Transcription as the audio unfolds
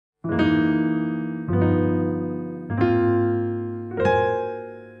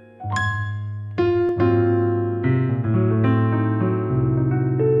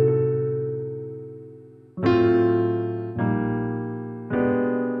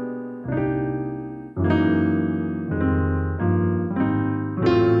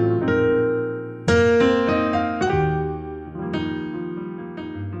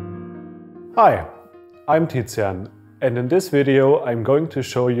Hi, I'm Tizian, and in this video I'm going to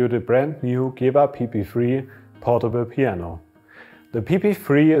show you the brand new GEWA PP-3 portable piano. The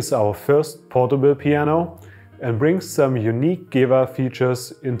PP-3 is our first portable piano and brings some unique GEWA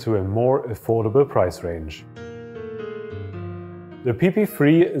features into a more affordable price range. The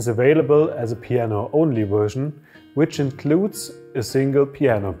PP-3 is available as a piano-only version, which includes a single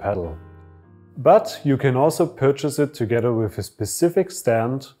piano pedal. But you can also purchase it together with a specific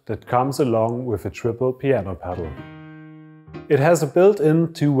stand that comes along with a triple piano pedal. It has a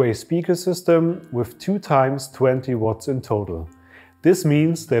built-in two-way speaker system with 2 times 20 watts in total. This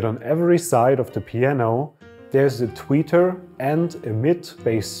means that on every side of the piano there's a tweeter and a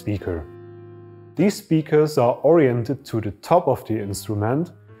mid-bass speaker. These speakers are oriented to the top of the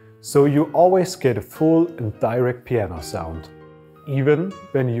instrument, so you always get a full and direct piano sound, even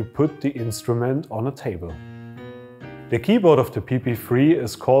when you put the instrument on a table. The keyboard of the PP-3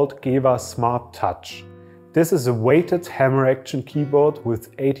 is called GEWA Smart Touch. This is a weighted hammer action keyboard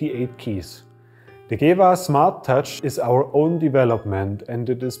with 88 keys. The GEWA Smart Touch is our own development and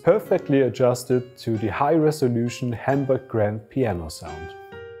it is perfectly adjusted to the high-resolution Hamburg Grand piano sound.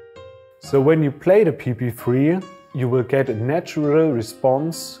 So when you play the PP-3, you will get a natural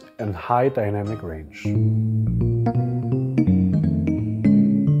response and high dynamic range.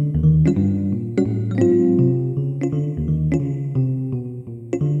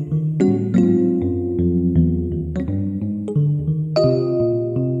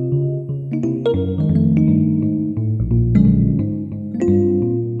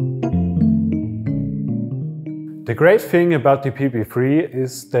 The great thing about the PP-3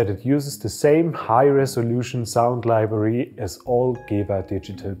 is that it uses the same high-resolution sound library as all GEWA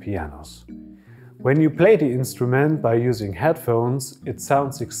digital pianos. When you play the instrument by using headphones, it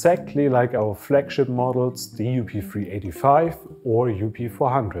sounds exactly like our flagship models, the UP385 or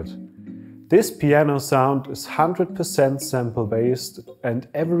UP400. This piano sound is 100% sample-based and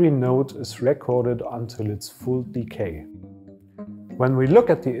every note is recorded until its full decay. When we look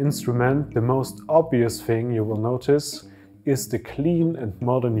at the instrument, the most obvious thing you will notice is the clean and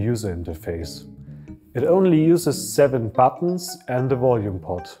modern user interface. It only uses 7 buttons and a volume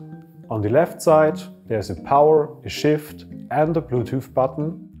pot. On the left side there's a power, a shift and a Bluetooth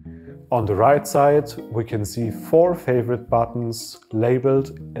button. On the right side we can see 4 favorite buttons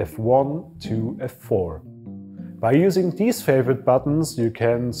labeled F1 to F4. By using these favorite buttons you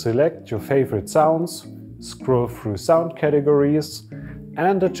can select your favorite sounds, scroll through sound categories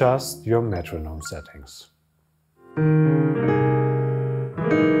and adjust your metronome settings.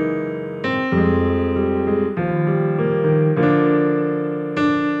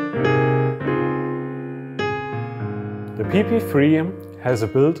 The PP-3 has a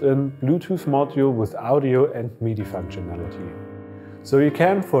built-in Bluetooth module with audio and MIDI functionality. So you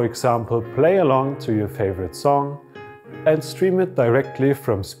can, for example, play along to your favorite song and stream it directly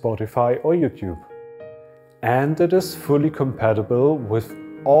from Spotify or YouTube. And it is fully compatible with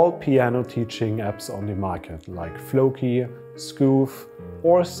all piano teaching apps on the market, like Floki, Scoof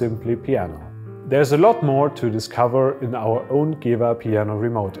or Simply Piano. There's a lot more to discover in our own GEWA Piano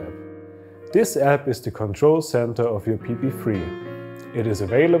Remote App. This app is the control center of your PP-3. It is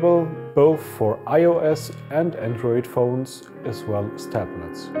available both for iOS and Android phones as well as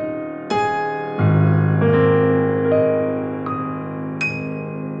tablets.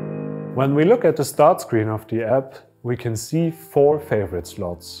 When we look at the start screen of the app, we can see 4 favorite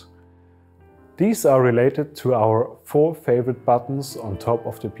slots. These are related to our 4 favorite buttons on top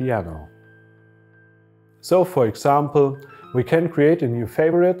of the piano. So for example, we can create a new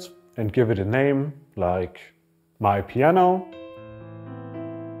favorite and give it a name like My Piano.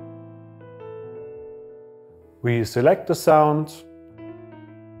 We select the sound.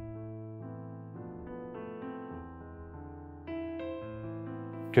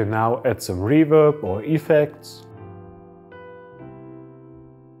 Can now add some reverb or effects.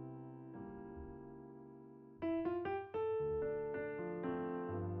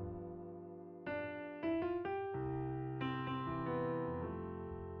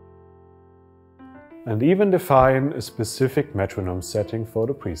 And even define a specific metronome setting for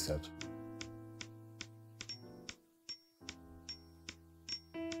the preset.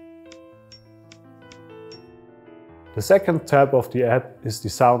 The second tab of the app is the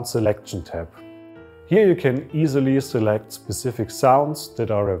Sound Selection tab. Here you can easily select specific sounds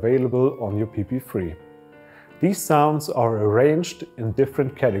that are available on your PP-3. These sounds are arranged in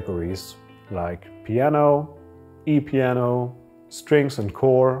different categories, like piano, e-piano, strings and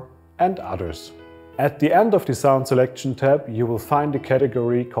core, and others. At the end of the Sound Selection tab you will find a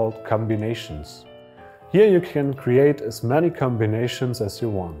category called Combinations. Here you can create as many combinations as you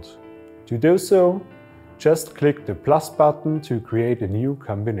want. To do so, just click the plus button to create a new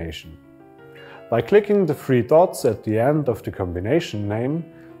combination. By clicking the three dots at the end of the combination name,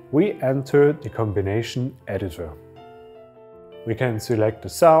 we enter the combination editor. We can select the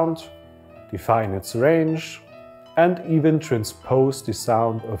sound, define its range, and even transpose the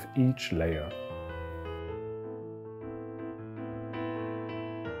sound of each layer.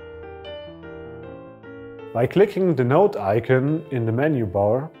 By clicking the note icon in the menu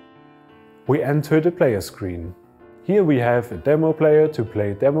bar, we enter the player screen. Here we have a demo player to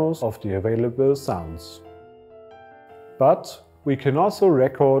play demos of the available sounds. But we can also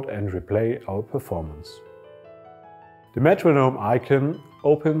record and replay our performance. The metronome icon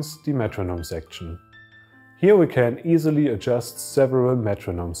opens the metronome section. Here we can easily adjust several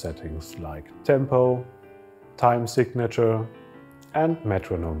metronome settings like tempo, time signature, and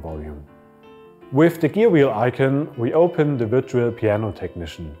metronome volume. With the gear wheel icon, we open the virtual piano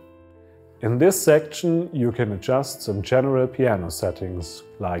technician. In this section, you can adjust some general piano settings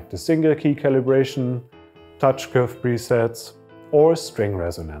like the single key calibration, touch curve presets, or string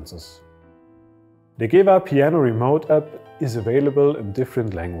resonances. The GEWA Piano Remote App is available in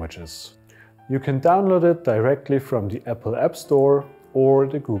different languages. You can download it directly from the Apple App Store or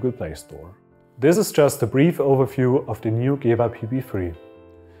the Google Play Store. This is just a brief overview of the new GEWA PP-3.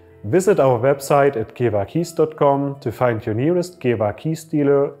 Visit our website at gewakeys.com to find your nearest GEWA keys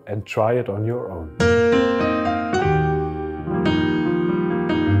dealer and try it on your own.